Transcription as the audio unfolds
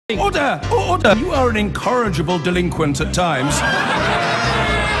Order! Order! You are an incorrigible delinquent at times.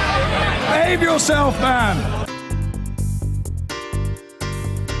 Behave yourself, man!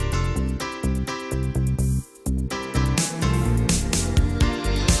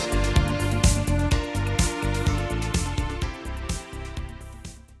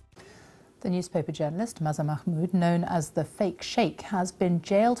 The newspaper journalist Mazher Mahmood, known as the fake sheikh, has been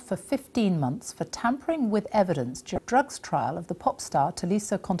jailed for 15 months for tampering with evidence during a drugs trial of the pop star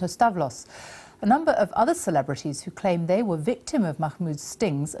Tulisa Kontostavlos. A number of other celebrities who claim they were victim of Mahmood's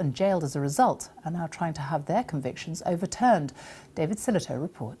stings and jailed as a result are now trying to have their convictions overturned. David Silito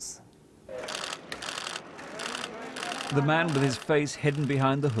reports. The man with his face hidden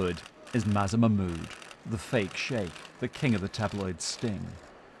behind the hood is Mazher Mahmood, the fake sheikh, the king of the tabloid sting.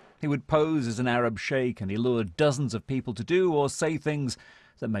 He would pose as an Arab sheikh and he lured dozens of people to do or say things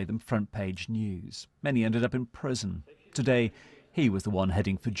that made them front-page news. Many ended up in prison. Today, he was the one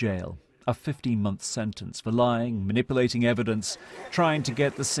heading for jail. A 15-month sentence for lying, manipulating evidence, trying to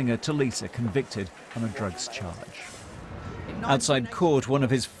get the singer Tulisa convicted on a drugs charge. Outside court, one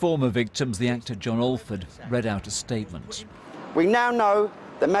of his former victims, the actor John Alford, read out a statement. We now know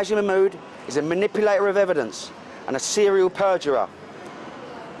that Mazher Mahmood is a manipulator of evidence and a serial perjurer.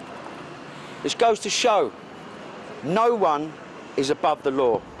 This goes to show no one is above the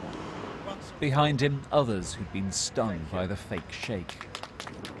law. Behind him, others who'd been stung by the fake sheikh.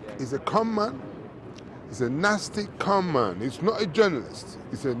 He's a con man. He's a nasty con man. He's not a journalist.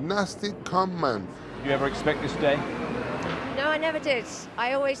 He's a nasty con man. Did you ever expect this day? No, I never did.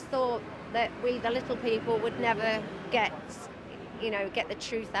 I always thought that we, the little people, would never get the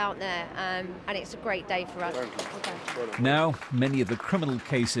truth out there, and it's a great day for us. Okay. Now, many of the criminal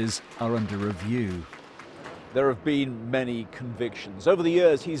cases are under review. There have been many convictions. Over the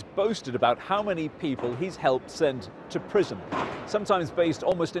years, he's boasted about how many people he's helped send to prison, sometimes based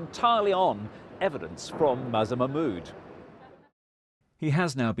almost entirely on evidence from Mazher Mahmood. He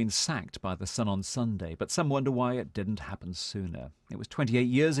has now been sacked by The Sun on Sunday, but some wonder why it didn't happen sooner. It was 28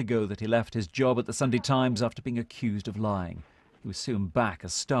 years ago that he left his job at the Sunday Times after being accused of lying. He was soon back a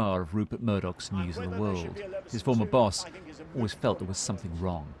star of Rupert Murdoch's News of the World. His former boss always felt there was something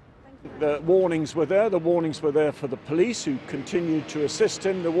wrong. The warnings were there. The warnings were there for the police, who continued to assist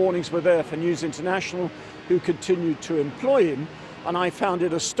him. The warnings were there for News International, who continued to employ him. And I found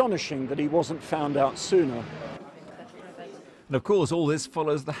it astonishing that he wasn't found out sooner. And of course, all this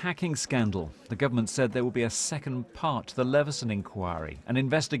follows the hacking scandal. The government said there will be a second part to the Leveson inquiry, an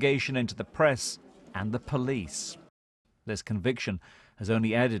investigation into the press and the police. This conviction has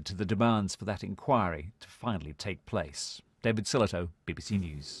only added to the demands for that inquiry to finally take place. David Silito, BBC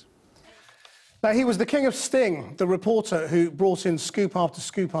News. Now, he was the king of sting, the reporter who brought in scoop after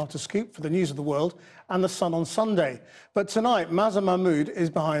scoop after scoop for the News of the World and The Sun on Sunday. But tonight, Mazher Mahmood is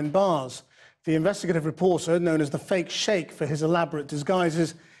behind bars. The investigative reporter, known as the fake sheikh for his elaborate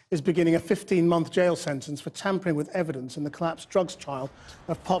disguises, is beginning a 15-month jail sentence for tampering with evidence in the collapsed drugs trial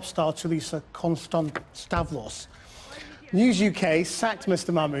of pop star Tulisa Kontostavlos. News UK sacked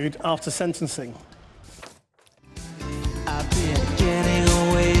Mr Mahmood after sentencing.